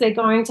peers. They're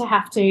going to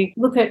have to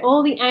look at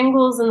all the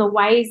angles and the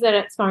ways that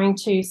it's going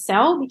to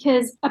sell,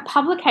 because a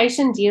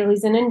publication deal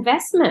is an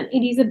investment.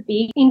 It is a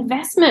big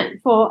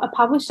investment for a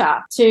publisher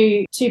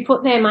to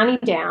put their money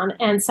down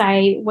and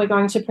say, we're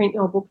going to print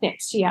your book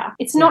next year.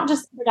 It's not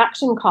just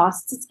production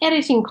costs, it's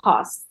editing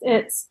costs,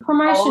 it's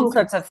promotion all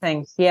sorts of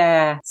things.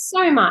 Yeah.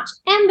 So much.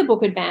 And the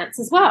book advance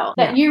as well,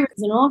 that you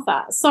as an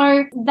author.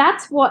 So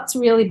that's what's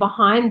really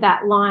behind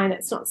that line.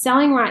 It's not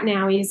selling right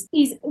now is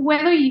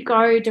whether you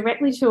go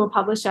directly to a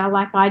publisher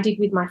like I did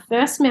with my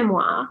first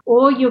memoir,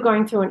 or you're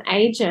going through an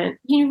agent,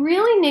 you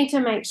really need to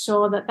make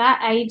sure that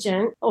that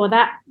agent or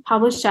that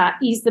publisher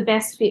is the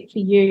best fit for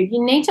you.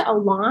 You need to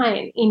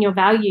align in your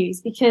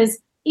values, because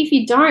if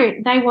you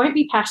don't, they won't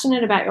be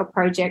passionate about your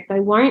project. They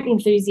won't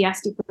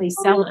enthusiastically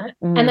sell it,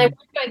 and they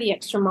won't go the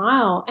extra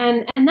mile.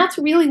 And that's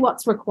really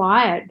what's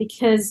required,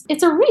 because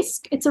it's a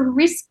risk. It's a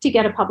risk to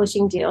get a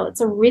publishing deal.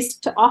 It's a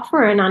risk to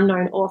offer an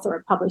unknown author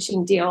a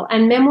publishing deal.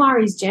 And memoir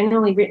is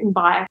generally written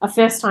by a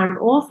first-time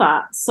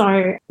author. So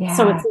it's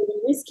a little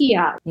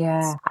riskier.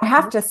 Yeah. I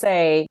have to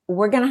say,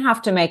 we're going to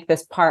have to make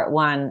this part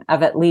one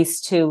of at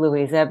least two,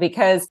 Louisa,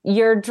 because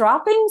you're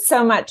dropping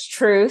so much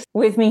truth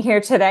with me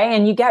here today.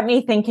 And you get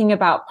me thinking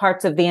about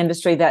parts of the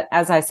industry that,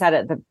 as I said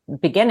at the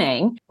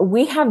beginning,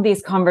 we have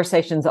these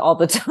conversations all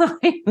the time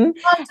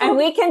and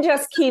we can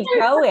just keep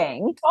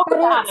going. Talk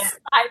about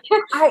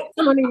it.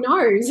 Someone who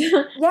knows.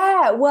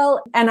 Yeah.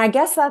 Well, and I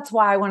guess that's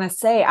why I want to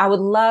say, I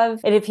would love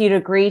it if you'd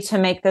agree to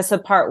make this a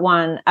part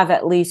one of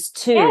at least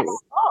two. Yes.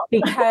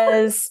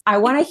 Because I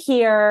want to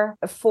hear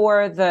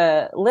for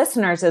the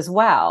listeners as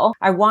well.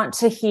 I want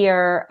to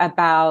hear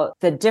about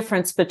the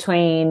difference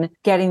between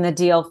getting the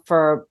deal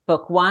for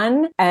book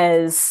one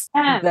as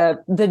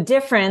the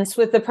difference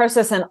with the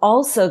process, and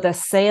also the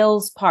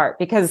sales part,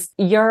 because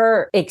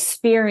your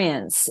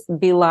experience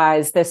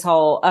belies this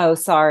whole, oh,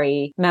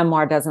 sorry,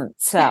 memoir doesn't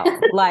sell.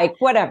 Like,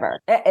 whatever.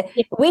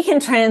 We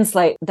can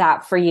translate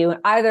that for you.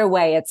 Either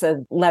way, it's a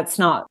let's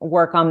not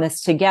work on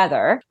this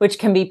together, which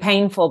can be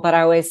painful. But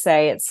I always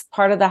say it's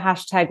part of the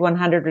hashtag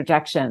 100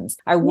 rejections.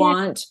 I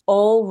want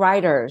all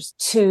writers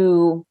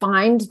to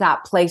find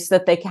that place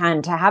that they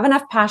can, to have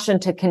enough passion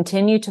to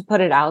continue to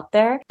put it out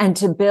there, and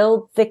to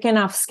build thick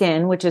enough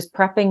skin, which is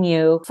prepping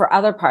you for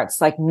other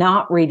parts, like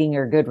not reading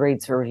your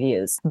Goodreads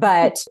reviews,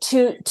 but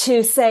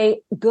to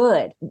say,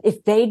 good,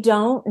 if they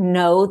don't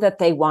know that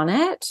they want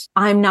it,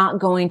 I'm not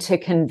going to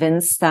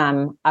convince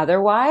them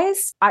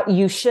otherwise.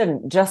 You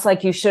shouldn't, just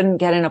like you shouldn't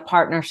get in a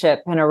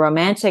partnership and a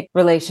romantic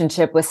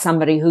relationship with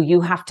somebody who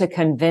you have to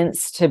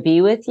convince to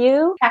be with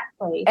you.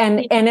 Exactly.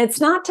 And it's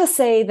not to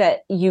say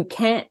that you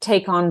can't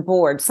take on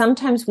board.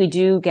 Sometimes we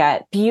do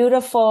get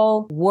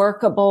beautiful,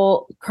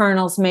 workable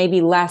kernels,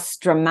 maybe less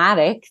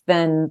dramatic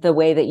than the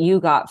way that you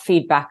got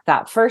feedback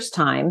that first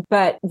time,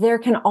 but there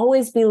can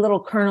always be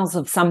little kernels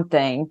of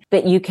something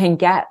that you can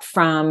get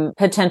from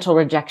potential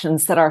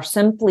rejections that are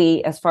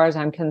simply, as far as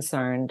I'm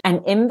concerned,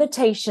 an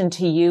invitation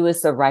to you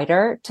as the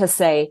writer to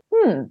say,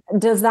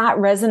 does that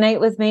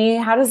resonate with me?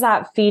 How does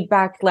that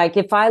feedback, like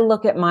if I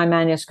look at my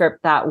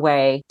manuscript that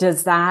way,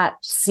 does that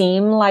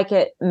seem like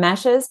it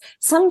meshes?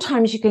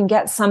 Sometimes you can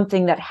get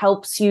something that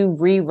helps you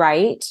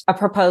rewrite a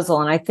proposal.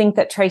 And I think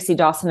that Tracy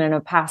Dawson in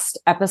a past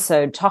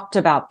episode talked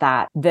about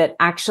that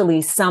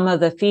actually some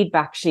of the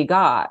feedback she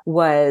got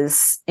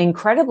was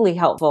incredibly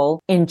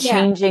helpful in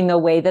changing the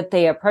way that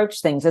they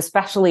approach things,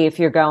 especially if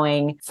you're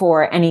going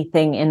for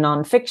anything in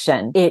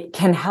nonfiction. It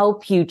can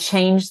help you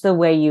change the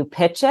way you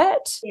pitch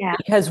it. Yeah.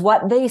 Because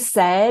what they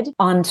said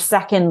on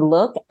second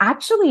look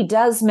actually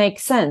does make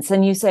sense.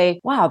 And you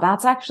say, wow,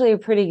 that's actually a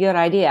pretty good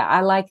idea.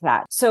 I like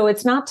that. So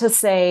it's not to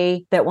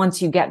say that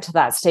once you get to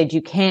that stage,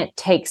 you can't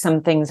take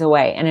some things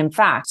away. And in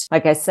fact,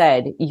 like I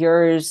said,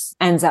 yours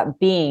ends up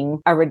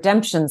being a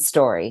redemption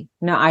story.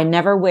 No, I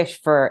never wish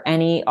for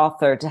any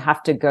author to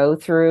have to go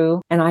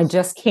through, and I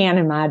just can't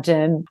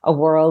imagine a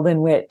world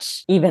in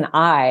which even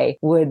I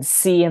would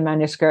see a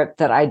manuscript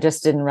that I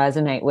just didn't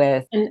resonate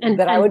with, and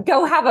that I would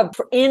go have a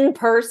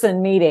in-person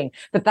in-person meeting,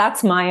 but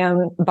that's my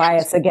own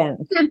bias again.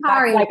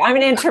 Like, I'm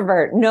an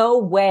introvert. No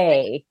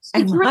way.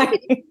 She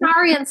drank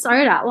Campari and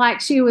soda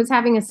like she was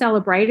having a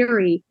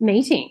celebratory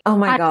meeting. Oh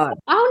my God.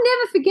 I'll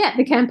never forget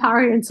the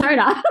Campari and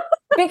soda.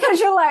 Because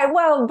you're like,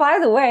 well, by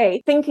the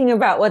way, thinking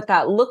about what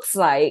that looks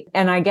like,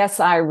 and I guess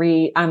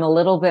I'm a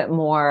little bit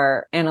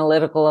more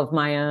analytical of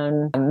my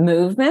own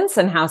movements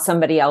and how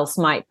somebody else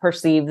might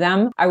perceive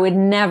them. I would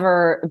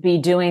never be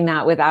doing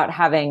that without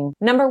having,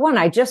 number one,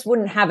 I just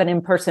wouldn't have an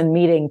in-person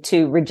meeting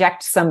to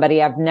reject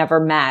somebody I've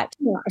never met,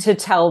 to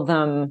tell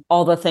them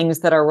all the things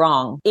that are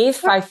wrong.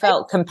 If I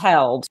felt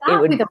compelled, it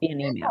would be an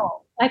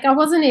email. Like, I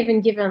wasn't even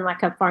given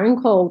like a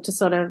phone call to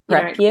sort of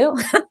prep you.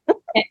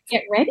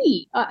 Get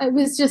ready. It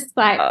was just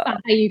like, are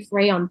you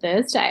free on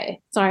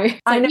Thursday? So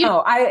I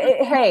know.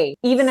 Hey,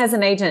 even as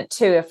an agent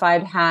too, if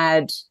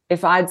I'd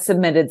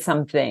submitted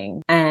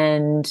something,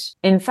 and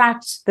in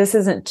fact, this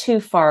isn't too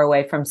far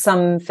away from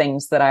some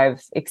things that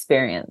I've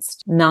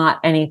experienced,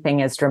 not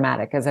anything as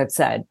dramatic as I've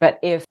said, but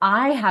if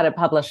I had a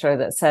publisher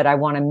that said, I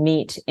want to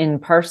meet in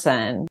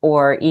person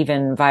or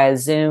even via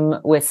Zoom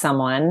with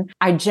someone,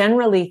 I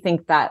generally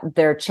think that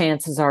their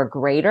chances are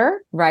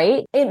greater,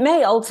 right? It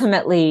may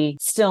ultimately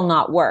still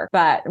not work,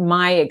 but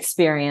my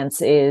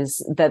experience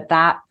is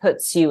that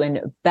puts you in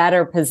a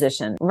better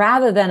position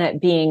rather than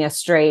it being a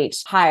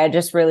straight, hi, I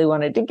just really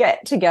wanted to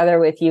get together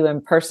with you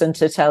in person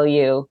to tell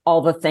you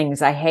all the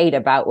things I hate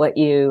about what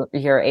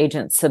your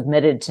agent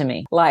submitted to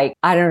me. Like,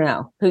 I don't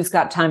know who's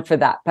got time for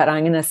that, but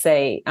I'm going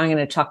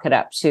to chalk it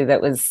up to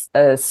that was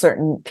a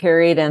certain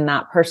period in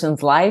that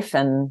person's life.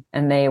 And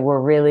they were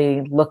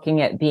really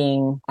looking at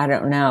being, I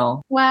don't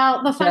know.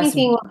 Well, the funny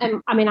thing,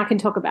 I mean, I can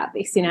talk about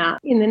this in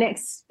the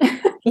next.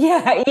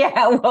 Yeah.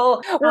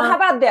 Well, how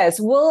about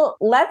this?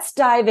 Let's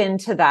dive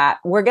into that.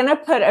 We're going to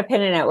put a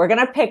pin in it. We're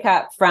going to pick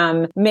up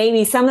from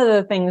maybe some of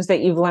the things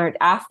that you've learned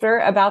after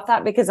about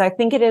that, because I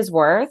think it is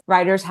worth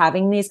writers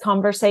having these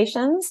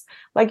conversations.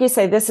 Like you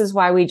say, this is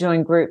why we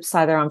join groups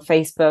either on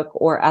Facebook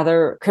or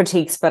other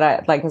critiques.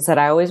 But like I said,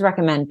 I always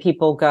recommend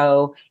people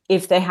go,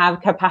 if they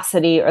have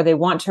capacity or they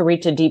want to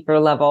reach a deeper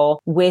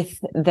level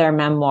with their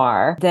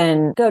memoir,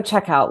 then go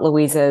check out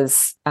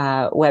Louisa's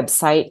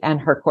website and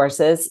her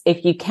courses.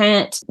 If you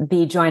can't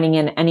be joining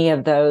in any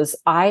of those,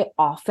 I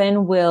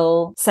often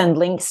will send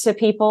links to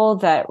people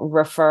that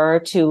refer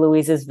to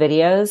Louisa's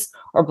videos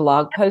or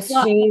blog posts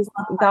she's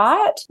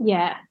got.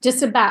 Yeah,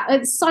 just about,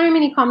 it's so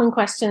many common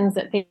questions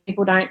that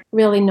people don't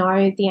really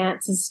know the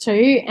answers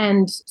to.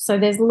 And so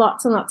there's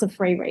lots and lots of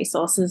free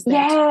resources there.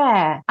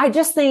 Yeah, I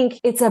just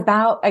think it's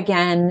about,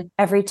 again,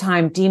 every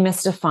time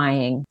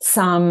demystifying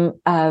some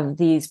of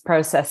these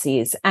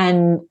processes.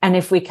 And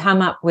if we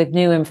come up with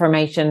new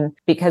information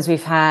because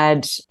we've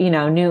had,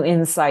 new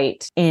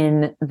insight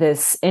in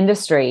this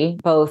industry,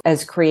 both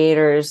as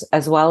creators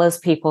as well as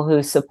people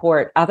who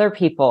support other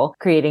people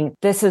creating,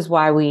 this is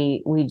why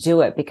we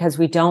do it, because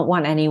we don't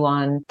want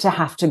anyone to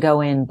have to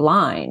go in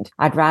blind.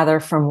 I'd rather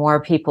for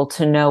more people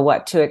to know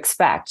what to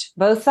expect,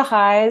 both the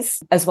highs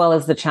as well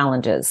as the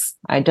challenges.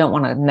 I don't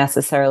want to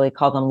necessarily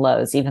call them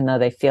lows, even though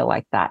they feel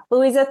like that.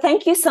 Louisa,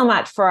 thank you so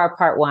much for our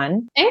part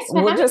one. Thanks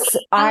for having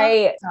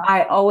me.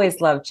 I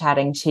always love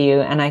chatting to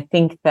you. And I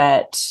think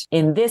that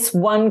in this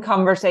one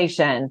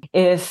conversation,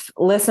 if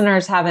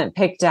listeners haven't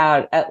picked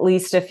out at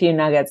least a few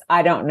nuggets,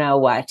 I don't know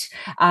what,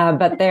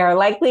 but they are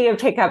likely to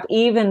pick up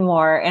even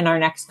more in our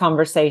next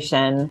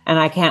conversation. And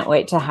I can't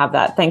wait to have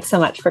that. Thanks so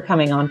much for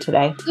coming on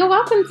today. You're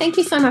welcome. Thank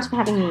you so much for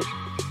having me.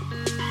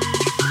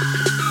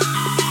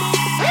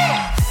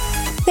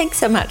 Thanks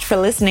so much for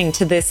listening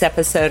to this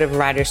episode of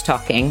Writers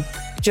Talking.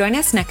 Join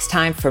us next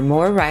time for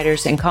more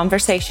writers in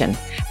conversation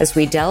as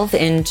we delve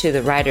into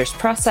the writer's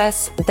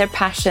process, their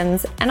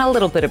passions, and a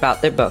little bit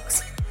about their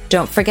books.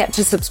 Don't forget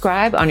to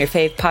subscribe on your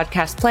fave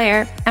podcast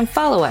player and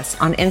follow us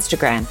on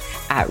Instagram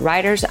at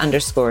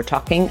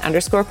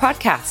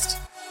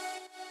writers_talking_podcast.